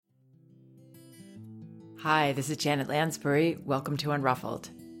Hi, this is Janet Lansbury. Welcome to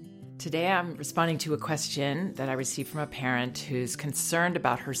Unruffled. Today I'm responding to a question that I received from a parent who's concerned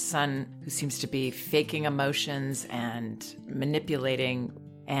about her son who seems to be faking emotions and manipulating.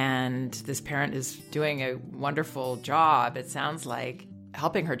 And this parent is doing a wonderful job, it sounds like,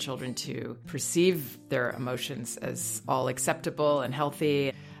 helping her children to perceive their emotions as all acceptable and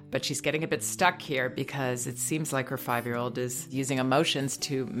healthy. But she's getting a bit stuck here because it seems like her 5-year-old is using emotions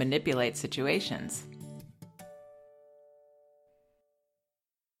to manipulate situations.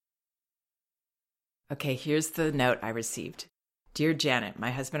 Okay, here's the note I received. Dear Janet,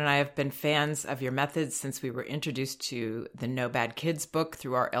 my husband and I have been fans of your methods since we were introduced to the No Bad Kids book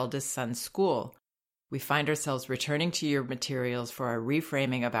through our eldest son's school. We find ourselves returning to your materials for a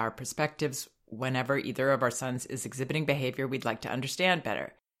reframing of our perspectives whenever either of our sons is exhibiting behavior we'd like to understand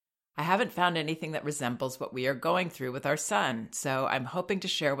better. I haven't found anything that resembles what we are going through with our son, so I'm hoping to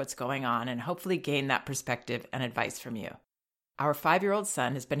share what's going on and hopefully gain that perspective and advice from you. Our 5-year-old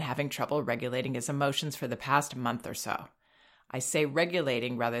son has been having trouble regulating his emotions for the past month or so. I say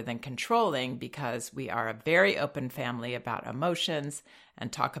regulating rather than controlling because we are a very open family about emotions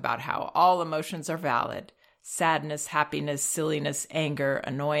and talk about how all emotions are valid: sadness, happiness, silliness, anger,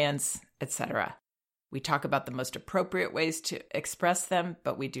 annoyance, etc. We talk about the most appropriate ways to express them,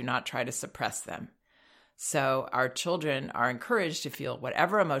 but we do not try to suppress them. So our children are encouraged to feel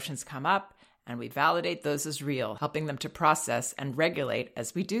whatever emotions come up, and we validate those as real, helping them to process and regulate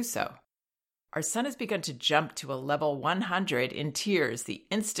as we do so. Our son has begun to jump to a level 100 in tears the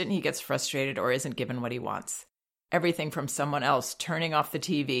instant he gets frustrated or isn't given what he wants. Everything from someone else turning off the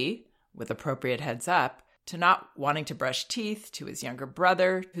TV, with appropriate heads up, to not wanting to brush teeth, to his younger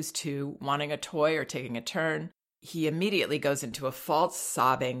brother, who's 2, wanting a toy or taking a turn. He immediately goes into a false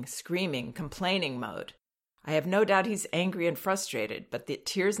sobbing, screaming, complaining mode. I have no doubt he's angry and frustrated, but the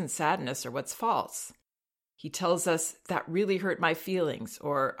tears and sadness are what's false. He tells us, that really hurt my feelings,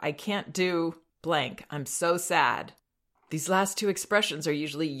 or I can't do blank, I'm so sad. These last 2 expressions are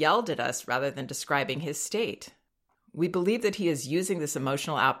usually yelled at us rather than describing his state. We believe that he is using this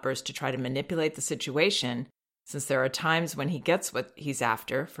emotional outburst to try to manipulate the situation, since there are times when he gets what he's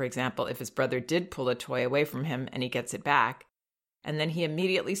after, for example, if his brother did pull a toy away from him and he gets it back, and then he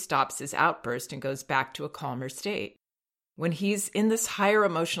immediately stops his outburst and goes back to a calmer state. When he's in this higher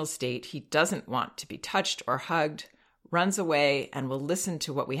emotional state, he doesn't want to be touched or hugged, runs away, and will listen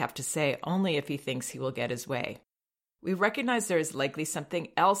to what we have to say only if he thinks he will get his way. We recognize there is likely something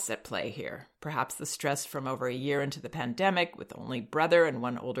else at play here, perhaps the stress from over a year into the pandemic with only brother and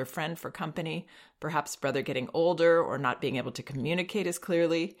 1 older friend for company, perhaps brother getting older or not being able to communicate as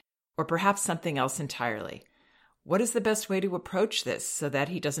clearly, or perhaps something else entirely. What is the best way to approach this so that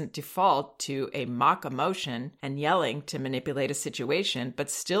he doesn't default to a mock emotion and yelling to manipulate a situation,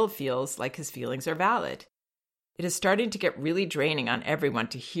 but still feels like his feelings are valid? It is starting to get really draining on everyone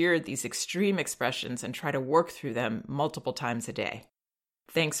to hear these extreme expressions and try to work through them multiple times a day.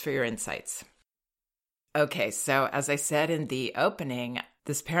 Thanks for your insights. Okay, so as I said in the opening,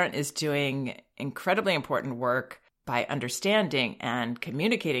 this parent is doing incredibly important work by understanding and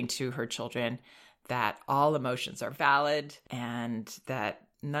communicating to her children that all emotions are valid and that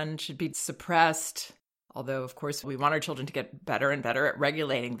none should be suppressed, although, of course, we want our children to get better and better at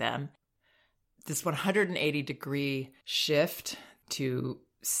regulating them. This 180-degree shift to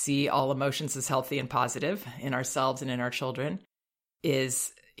see all emotions as healthy and positive in ourselves and in our children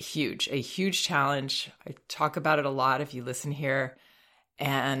is huge, a huge challenge. I talk about it a lot if you listen here,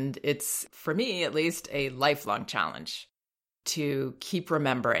 and it's, for me at least, a lifelong challenge to keep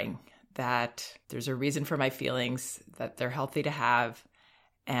remembering that there's a reason for my feelings, that they're healthy to have,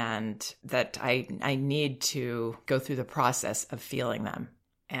 and that I need to go through the process of feeling them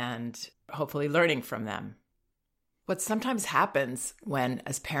and hopefully learning from them. What sometimes happens when,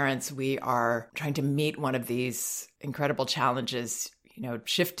 as parents, we are trying to meet one of these incredible challenges,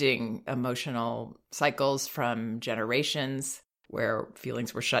 shifting emotional cycles from generations where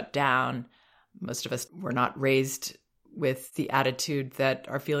feelings were shut down. Most of us were not raised with the attitude that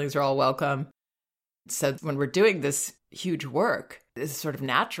our feelings are all welcome. So when we're doing this huge work, it's sort of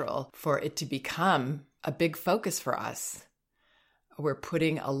natural for it to become a big focus for us. We're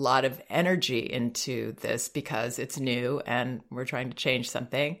putting a lot of energy into this because it's new and we're trying to change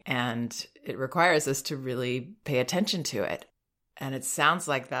something, and it requires us to really pay attention to it. And it sounds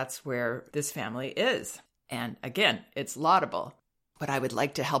like that's where this family is. And again, it's laudable. What I would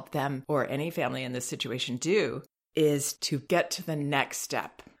like to help them or any family in this situation do is to get to the next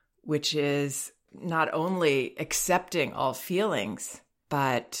step, which is not only accepting all feelings,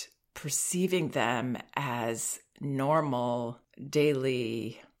 but perceiving them as normal,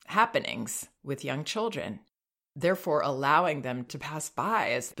 daily happenings with young children, therefore allowing them to pass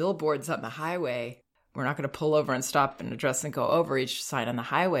by as billboards on the highway. We're not going to pull over and stop and address and go over each sign on the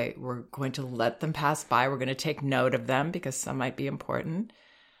highway. We're going to let them pass by. We're going to take note of them because some might be important.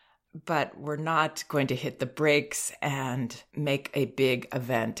 But we're not going to hit the brakes and make a big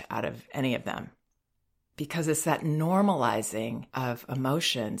event out of any of them. Because it's that normalizing of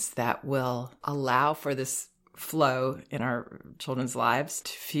emotions that will allow for this flow in our children's lives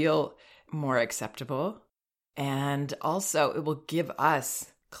to feel more acceptable. And also it will give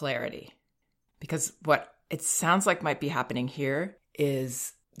us clarity. Because what it sounds like might be happening here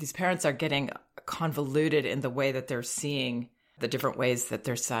is these parents are getting convoluted in the way that they're seeing the different ways that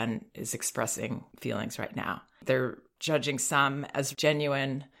their son is expressing feelings right now. They're judging some as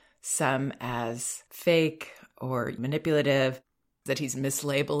genuine, some as fake or manipulative, that he's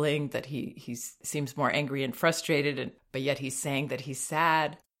mislabeling, that he seems more angry and frustrated, but yet he's saying that he's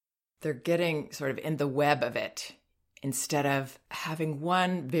sad. They're getting sort of in the web of it instead of having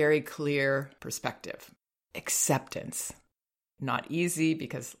one very clear perspective. Acceptance. Not easy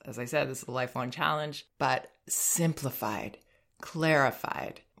because, as I said, this is a lifelong challenge, but simplified,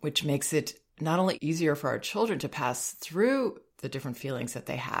 clarified, which makes it not only easier for our children to pass through the different feelings that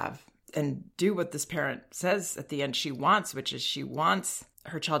they have and do what this parent says at the end she wants, which is she wants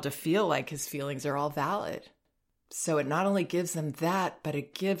her child to feel like his feelings are all valid. So it not only gives them that, but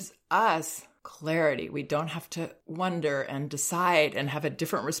it gives us clarity. We don't have to wonder and decide and have a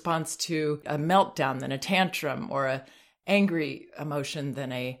different response to a meltdown than a tantrum, or a angry emotion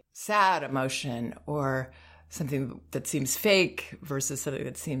than a sad emotion, or something that seems fake versus something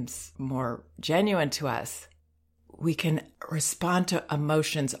that seems more genuine to us. We can respond to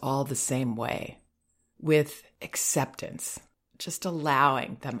emotions all the same way, with acceptance, just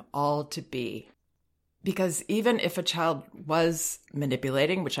allowing them all to be. Because even if a child was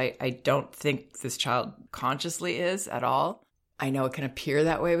manipulating, which I don't think this child consciously is at all, I know it can appear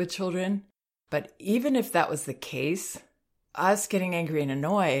that way with children, but even if that was the case, us getting angry and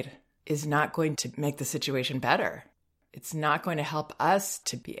annoyed is not going to make the situation better. It's not going to help us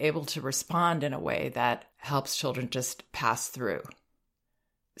to be able to respond in a way that helps children just pass through.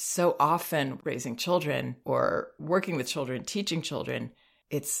 So often raising children or working with children, teaching children,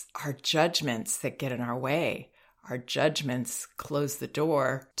 it's our judgments that get in our way. Our judgments close the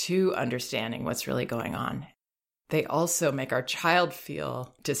door to understanding what's really going on. They also make our child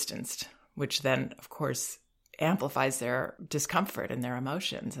feel distanced, which then, of course, amplifies their discomfort and their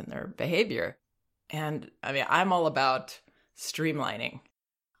emotions and their behavior. And I mean, I'm all about streamlining.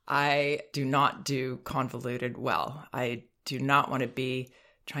 I do not do convoluted well. I do not want to be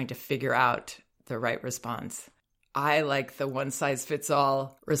trying to figure out the right response. I like the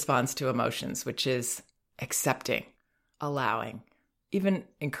one-size-fits-all response to emotions, which is accepting, allowing, even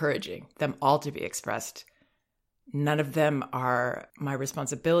encouraging them all to be expressed. None of them are my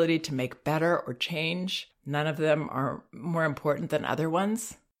responsibility to make better or change. None of them are more important than other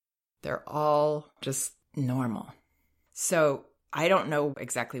ones. They're all just normal. So I don't know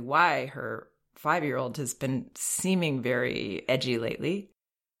exactly why her 5-year-old has been seeming very edgy lately,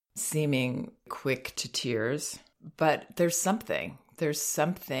 seeming quick to tears. But there's something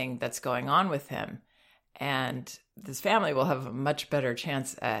that's going on with him. And this family will have a much better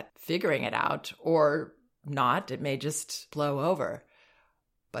chance at figuring it out, or not. It may just blow over.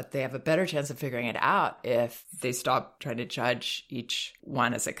 But they have a better chance of figuring it out if they stop trying to judge each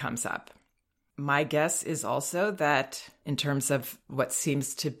one as it comes up. My guess is also that in terms of what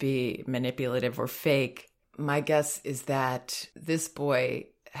seems to be manipulative or fake, my guess is that this boy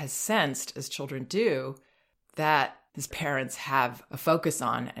has sensed, as children do, that his parents have a focus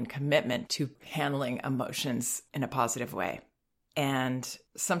on and commitment to handling emotions in a positive way. And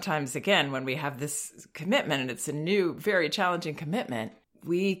sometimes, again, when we have this commitment, and it's a new, very challenging commitment,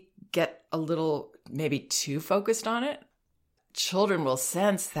 we get a little maybe too focused on it. Children will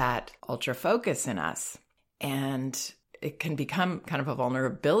sense that ultra focus in us, and it can become kind of a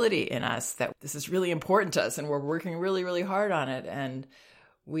vulnerability in us that this is really important to us and we're working really, really hard on it and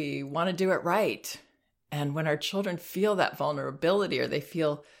we want to do it right. And when our children feel that vulnerability, or they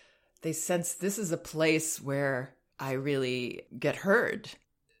sense this is a place where I really get heard.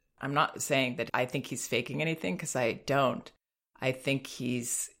 I'm not saying that I think he's faking anything, because I don't. I think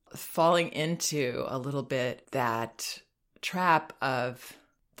he's falling into a little bit that trap of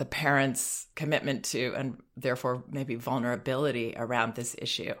the parents' commitment to, and therefore maybe vulnerability around this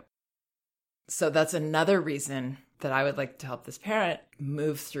issue. So that's another reason that I would like to help this parent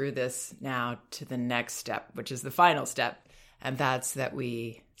move through this now to the next step, which is the final step. And that's that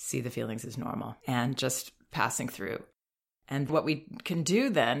we see the feelings as normal and just passing through. And what we can do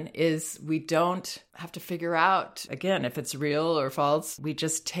then is we don't have to figure out, again, if it's real or false. We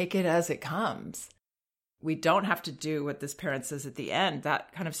just take it as it comes. We don't have to do what this parent says at the end.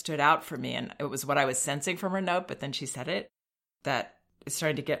 That kind of stood out for me. And it was what I was sensing from her note, but then she said it, that it's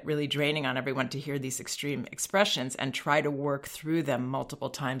starting to get really draining on everyone to hear these extreme expressions and try to work through them multiple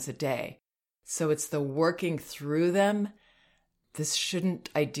times a day. So it's the working through them. This shouldn't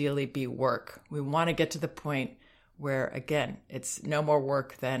ideally be work. We want to get to the point where, again, it's no more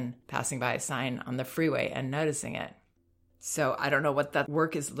work than passing by a sign on the freeway and noticing it. So I don't know what that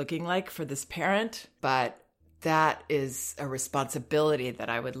work is looking like for this parent, but that is a responsibility that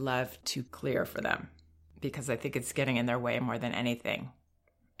I would love to clear for them, because I think it's getting in their way more than anything.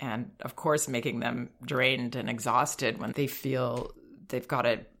 And of course, making them drained and exhausted when they feel they've got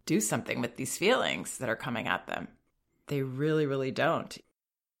to do something with these feelings that are coming at them. They really, really don't.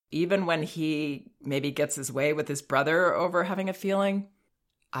 Even when he maybe gets his way with his brother over having a feeling,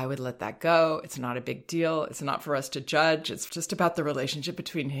 I would let that go. It's not a big deal. It's not for us to judge. It's just about the relationship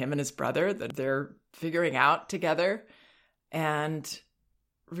between him and his brother that they're figuring out together. And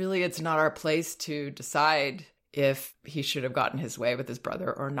really, it's not our place to decide if he should have gotten his way with his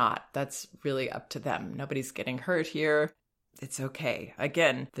brother or not. That's really up to them. Nobody's getting hurt here. It's okay.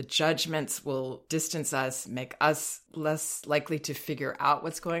 Again, the judgments will distance us, make us less likely to figure out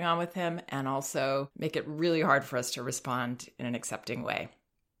what's going on with him, and also make it really hard for us to respond in an accepting way.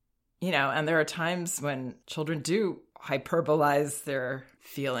 And there are times when children do hyperbolize their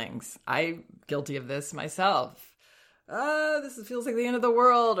feelings. I'm guilty of this myself. This feels like the end of the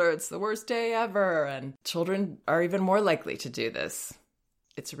world, or it's the worst day ever. And children are even more likely to do this.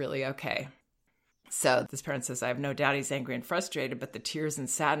 It's really okay. So this parent says, I have no doubt he's angry and frustrated, but the tears and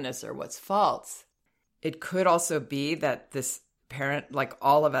sadness are what's false. It could also be that this parent, like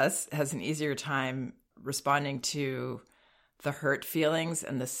all of us, has an easier time responding to the hurt feelings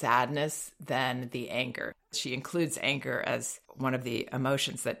and the sadness than the anger. She includes anger as one of the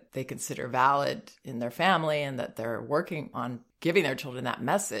emotions that they consider valid in their family and that they're working on giving their children that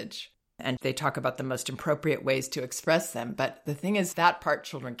message. And they talk about the most appropriate ways to express them. But the thing is, that part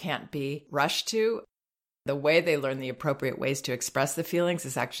children can't be rushed to. The way they learn the appropriate ways to express the feelings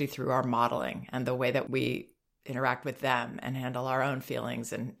is actually through our modeling and the way that we interact with them and handle our own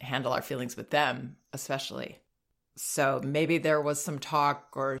feelings and handle our feelings with them, especially. So maybe there was some talk,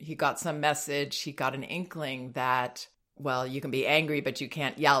 or he got some message, he got an inkling that, well, you can be angry, but you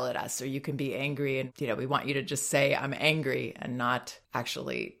can't yell at us, or you can be angry and, we want you to just say, I'm angry, and not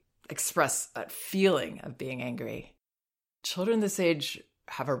actually express a feeling of being angry. Children this age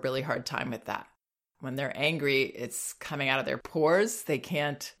have a really hard time with that. When they're angry, it's coming out of their pores. They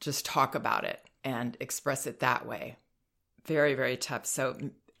can't just talk about it and express it that way. Very, very tough. So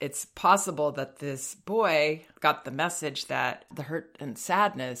it's possible that this boy got the message that the hurt and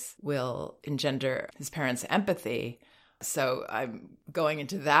sadness will engender his parents' empathy. So I'm going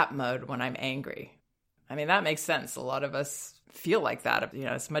into that mode when I'm angry. I mean, that makes sense. A lot of us feel like that.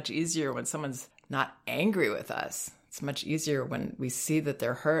 It's much easier when someone's not angry with us. It's much easier when we see that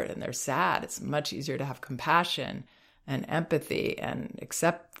they're hurt and they're sad. It's much easier to have compassion and empathy and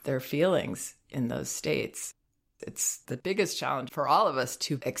accept their feelings in those states. It's the biggest challenge for all of us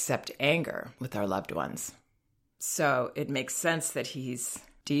to accept anger with our loved ones. So it makes sense that he's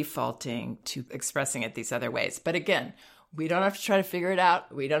defaulting to expressing it these other ways. But again, we don't have to try to figure it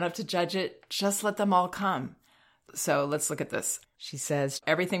out. We don't have to judge it. Just let them all come. So let's look at this. She says,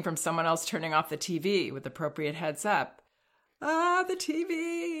 everything from someone else turning off the TV with appropriate heads up. The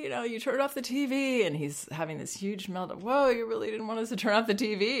TV, you turned off the TV. And he's having this huge meltdown. Whoa, you really didn't want us to turn off the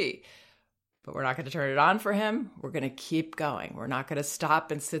TV. But we're not going to turn it on for him. We're going to keep going. We're not going to stop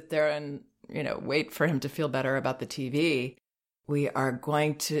and sit there and, wait for him to feel better about the TV. We are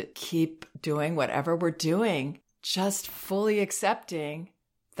going to keep doing whatever we're doing, just fully accepting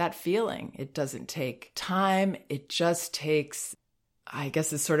that feeling. It doesn't take time. It just takes, I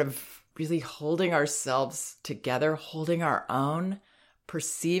guess, it's sort of really holding ourselves together, holding our own,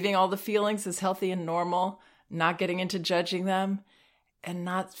 perceiving all the feelings as healthy and normal, not getting into judging them, and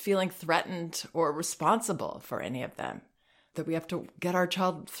not feeling threatened or responsible for any of them. That we have to get our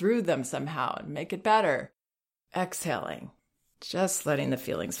child through them somehow and make it better. Exhaling, just letting the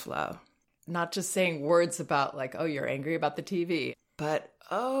feelings flow. Not just saying words about like, oh, you're angry about the TV, but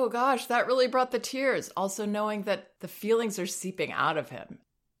oh gosh, that really brought the tears. Also knowing that the feelings are seeping out of him.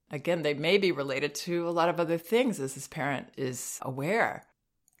 Again, they may be related to a lot of other things as his parent is aware.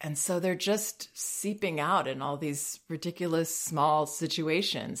 And so they're just seeping out in all these ridiculous small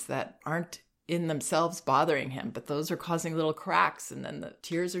situations that aren't in themselves bothering him, but those are causing little cracks and then the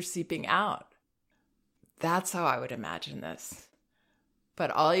tears are seeping out. That's how I would imagine this.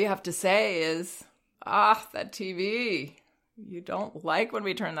 But all you have to say is, that TV. You don't like when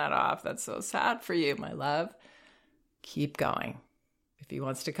we turn that off. That's so sad for you, my love. Keep going. If he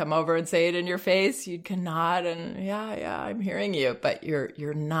wants to come over and say it in your face, you can nod and yeah, I'm hearing you, but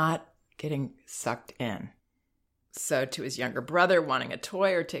you're not getting sucked in. So to his younger brother wanting a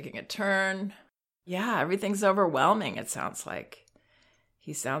toy or taking a turn, everything's overwhelming, it sounds like.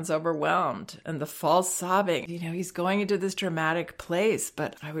 He sounds overwhelmed. And the false sobbing, he's going into this dramatic place,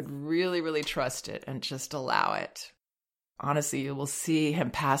 but I would really, really trust it and just allow it. Honestly, you will see him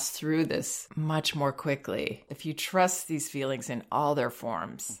pass through this much more quickly if you trust these feelings in all their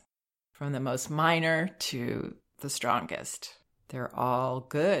forms, from the most minor to the strongest. They're all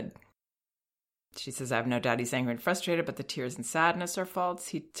good. She says, I have no doubt he's angry and frustrated, but the tears and sadness are false.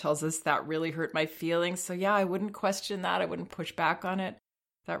 He tells us that really hurt my feelings. So I wouldn't question that. I wouldn't push back on it.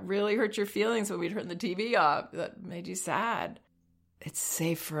 That really hurt your feelings when we turned the TV off. That made you sad. It's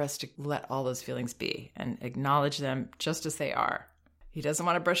safe for us to let all those feelings be and acknowledge them just as they are. He doesn't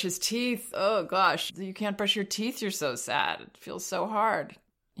want to brush his teeth. Oh gosh, you can't brush your teeth. You're so sad. It feels so hard.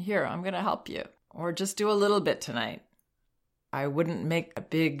 Here, I'm going to help you. Or just do a little bit tonight. I wouldn't make a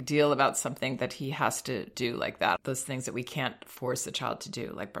big deal about something that he has to do like that. Those things that we can't force a child to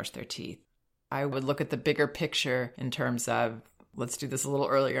do, like brush their teeth. I would look at the bigger picture in terms of, let's do this a little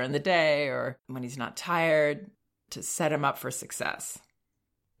earlier in the day or when he's not tired, to set him up for success.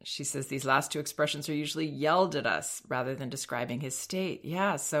 She says these last two expressions are usually yelled at us rather than describing his state.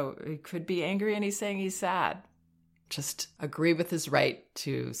 Yeah, so he could be angry and he's saying he's sad. Just agree with his right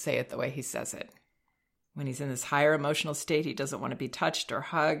to say it the way he says it. When he's in this higher emotional state, he doesn't want to be touched or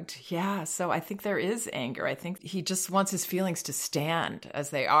hugged. Yeah, so I think there is anger. I think he just wants his feelings to stand as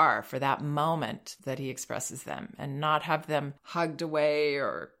they are for that moment that he expresses them and not have them hugged away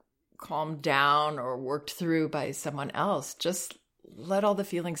or calmed down or worked through by someone else. Just let all the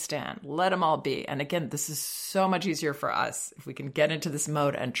feelings stand. Let them all be. And again, this is so much easier for us if we can get into this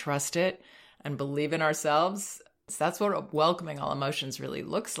mode and trust it and believe in ourselves. That's what welcoming all emotions really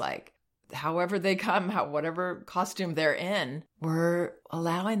looks like. However they come, whatever costume they're in, we're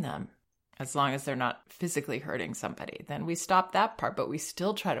allowing them. As long as they're not physically hurting somebody, then we stop that part, but we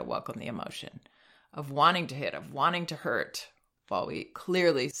still try to welcome the emotion of wanting to hit, of wanting to hurt, while we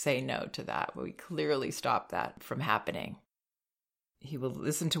clearly say no to that. We clearly stop that from happening. He will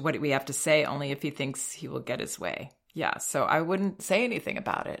listen to what we have to say only if he thinks he will get his way. Yeah, so I wouldn't say anything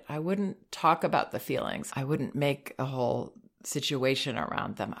about it. I wouldn't talk about the feelings. I wouldn't make a whole situation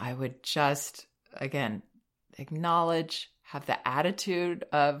around them. I would just, again, acknowledge, have the attitude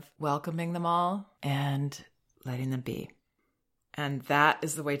of welcoming them all and letting them be. And that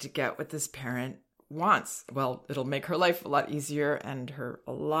is the way to get what this parent wants. Well, it'll make her life a lot easier and her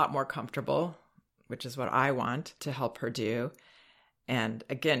a lot more comfortable, which is what I want to help her do. And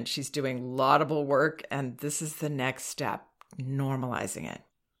again, she's doing laudable work, and this is the next step, normalizing it.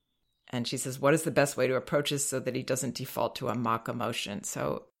 And she says, what is the best way to approach this so that he doesn't default to a mock emotion?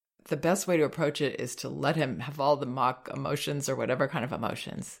 So the best way to approach it is to let him have all the mock emotions or whatever kind of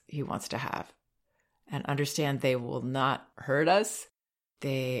emotions he wants to have, and understand they will not hurt us.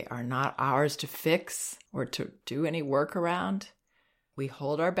 They are not ours to fix or to do any work around. We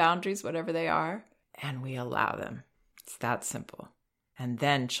hold our boundaries, whatever they are, and we allow them. It's that simple. And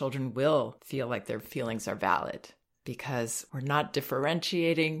then children will feel like their feelings are valid because we're not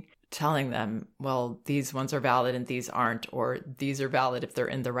differentiating, telling them, well, these ones are valid and these aren't, or these are valid if they're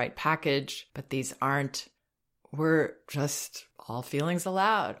in the right package, but these aren't. We're just all feelings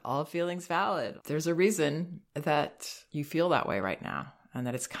allowed, all feelings valid. There's a reason that you feel that way right now and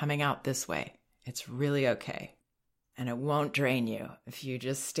that it's coming out this way. It's really okay. And it won't drain you if you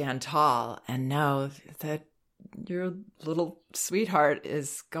just stand tall and know that your little sweetheart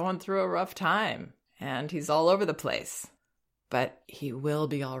is going through a rough time and he's all over the place. But he will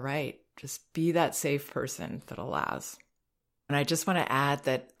be all right. Just be that safe person that allows. And I just want to add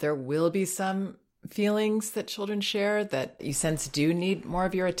that there will be some feelings that children share that you sense do need more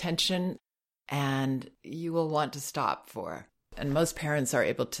of your attention and you will want to stop for. And most parents are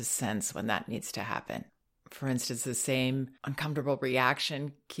able to sense when that needs to happen. For instance, the same uncomfortable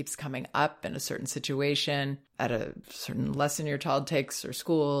reaction keeps coming up in a certain situation, at a certain lesson your child takes or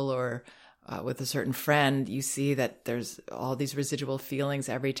school or with a certain friend. You see that there's all these residual feelings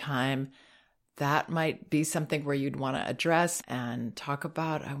every time. That might be something where you'd want to address and talk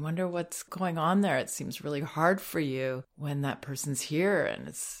about, I wonder what's going on there. It seems really hard for you when that person's here and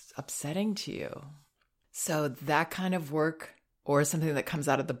it's upsetting to you. So that kind of work, or something that comes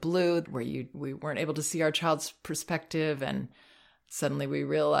out of the blue where we weren't able to see our child's perspective and suddenly we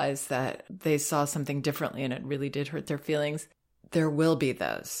realize that they saw something differently and it really did hurt their feelings. There will be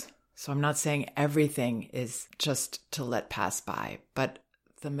those. So I'm not saying everything is just to let pass by, but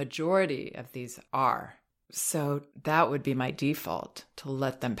the majority of these are. So that would be my default, to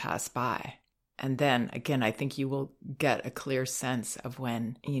let them pass by. And then again, I think you will get a clear sense of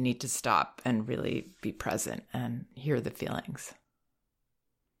when you need to stop and really be present and hear the feelings.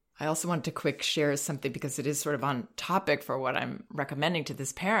 I also want to quick share something because it is sort of on topic for what I'm recommending to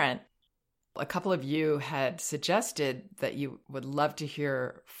this parent. A couple of you had suggested that you would love to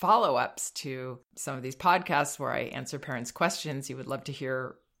hear follow-ups to some of these podcasts where I answer parents' questions. You would love to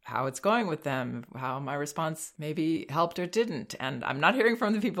hear how it's going with them, how my response maybe helped or didn't. And I'm not hearing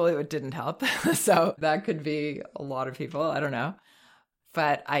from the people who it didn't help. So that could be a lot of people. I don't know.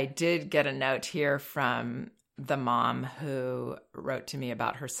 But I did get a note here from the mom who wrote to me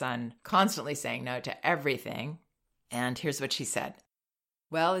about her son constantly saying no to everything. And here's what she said.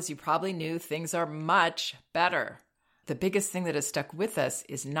 Well, as you probably knew, things are much better. The biggest thing that has stuck with us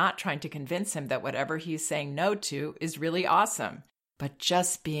is not trying to convince him that whatever he's saying no to is really awesome, but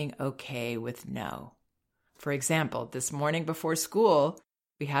just being okay with no. For example, this morning before school,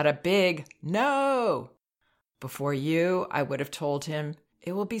 we had a big no. Before you, I would have told him,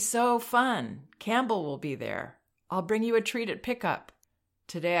 it will be so fun. Campbell will be there. I'll bring you a treat at pickup.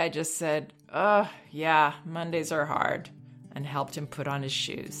 Today I just said, yeah, Mondays are hard, and helped him put on his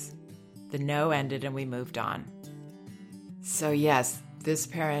shoes. The no ended and we moved on. So yes, this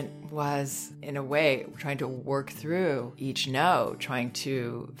parent was, in a way, trying to work through each no, trying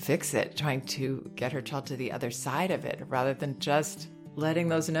to fix it, trying to get her child to the other side of it, rather than just letting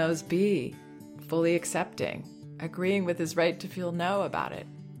those no's be, fully accepting, agreeing with his right to feel no about it.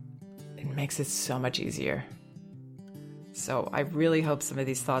 It makes it so much easier. So I really hope some of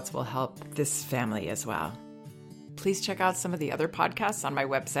these thoughts will help this family as well. Please check out some of the other podcasts on my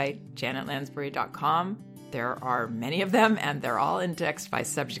website, janetlansbury.com. There are many of them, and they're all indexed by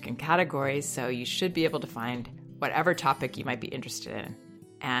subject and category, so you should be able to find whatever topic you might be interested in.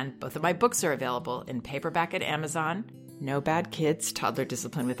 And both of my books are available in paperback at Amazon, No Bad Kids, Toddler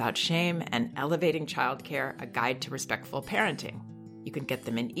Discipline Without Shame, and Elevating Childcare, A Guide to Respectful Parenting. You can get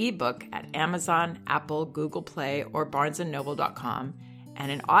them in ebook at Amazon, Apple, Google Play, or barnesandnoble.com,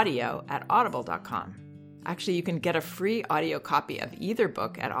 and in audio at audible.com. Actually, you can get a free audio copy of either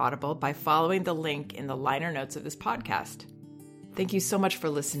book at Audible by following the link in the liner notes of this podcast. Thank you so much for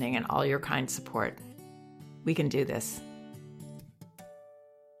listening and all your kind support. We can do this.